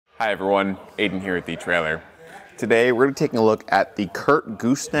Hi everyone, Aiden here at the trailer. Today we're going to be taking a look at the CURT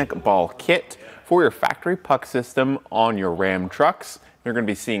Gooseneck Ball kit for your factory puck system on your Ram trucks. You're going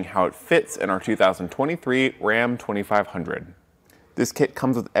to be seeing how it fits in our 2023 Ram 2500. This kit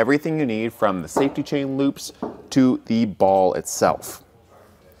comes with everything you need from the safety chain loops to the ball itself.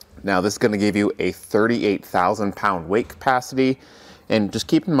 Now this is going to give you a 38,000 pound weight capacity, and just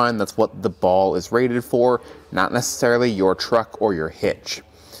keep in mind that's what the ball is rated for, not necessarily your truck or your hitch.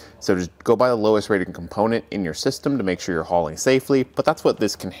 So just go by the lowest rated component in your system to make sure you're hauling safely, but that's what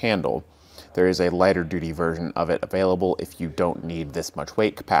this can handle. There is a lighter duty version of it available if you don't need this much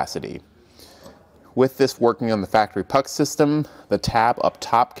weight capacity. With this working on the factory puck system, the tab up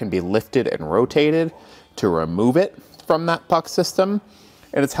top can be lifted and rotated to remove it from that puck system,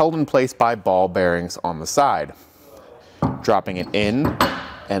 and it's held in place by ball bearings on the side. Dropping it in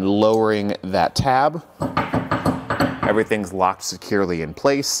and lowering that tab, everything's locked securely in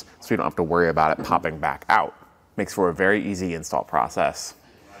place, so you don't have to worry about it popping back out. Makes for a very easy install process.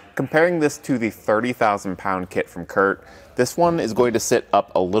 Comparing this to the 30,000 pound kit from CURT, this one is going to sit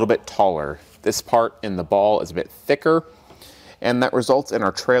up a little bit taller. This part in the ball is a bit thicker, and that results in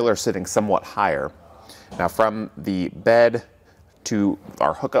our trailer sitting somewhat higher. Now from the bed to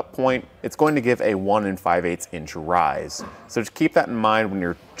our hookup point, it's going to give a 1 5/8 inch rise. So just keep that in mind when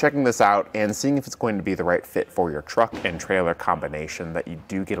you're checking this out and seeing if it's going to be the right fit for your truck and trailer combination, that you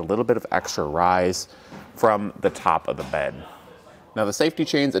do get a little bit of extra rise from the top of the bed. Now the safety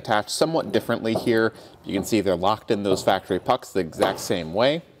chains attach somewhat differently here. You can see they're locked in those factory pucks the exact same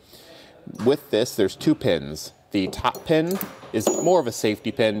way. With this, there's 2 pins. The top pin is more of a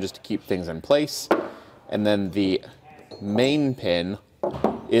safety pin just to keep things in place, and then the main pin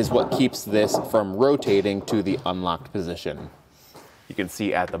is what keeps this from rotating to the unlocked position. You can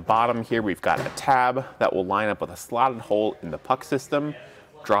see at the bottom here we've got a tab that will line up with a slotted hole in the puck system,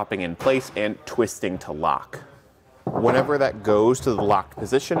 dropping in place and twisting to lock. Whenever that goes to the locked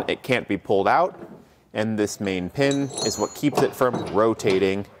position, it can't be pulled out, and this main pin is what keeps it from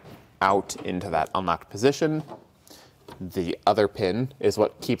rotating out into that unlocked position. The other pin is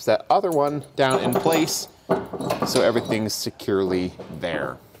what keeps that other one down in place, so everything's securely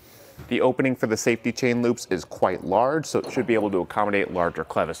there. The opening for the safety chain loops is quite large, so it should be able to accommodate larger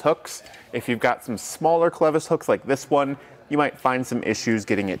clevis hooks. If you've got some smaller clevis hooks like this one, you might find some issues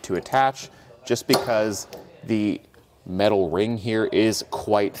getting it to attach just because the metal ring here is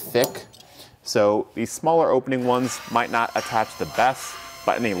quite thick. So these smaller opening ones might not attach the best,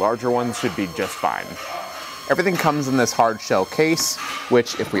 but any larger ones should be just fine. Everything comes in this hard shell case,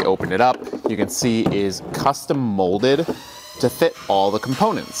 which if we open it up, you can see is custom molded to fit all the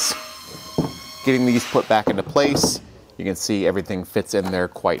components. Getting these put back into place, you can see everything fits in there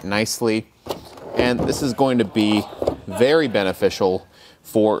quite nicely. And this is going to be very beneficial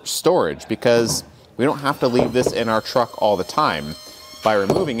for storage because we don't have to leave this in our truck all the time. By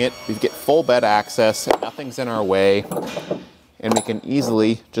removing it, we get full bed access, nothing's in our way, and we can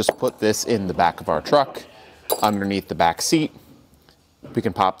easily just put this in the back of our truck, underneath the back seat. We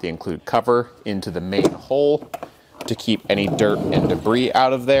can pop the include cover into the main hole to keep any dirt and debris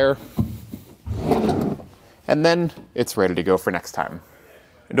out of there. And then it's ready to go for next time.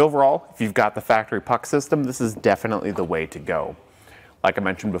 And overall, if you've got the factory puck system, this is definitely the way to go. Like I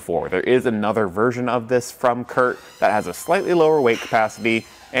mentioned before, there is another version of this from CURT that has a slightly lower weight capacity,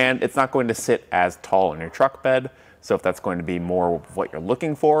 and it's not going to sit as tall in your truck bed. So if that's going to be more of what you're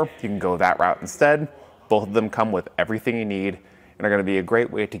looking for, you can go that route instead. Both of them come with everything you need and are going to be a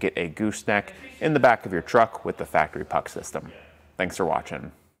great way to get a gooseneck in the back of your truck with the factory puck system. Thanks for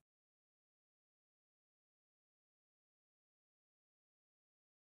watching.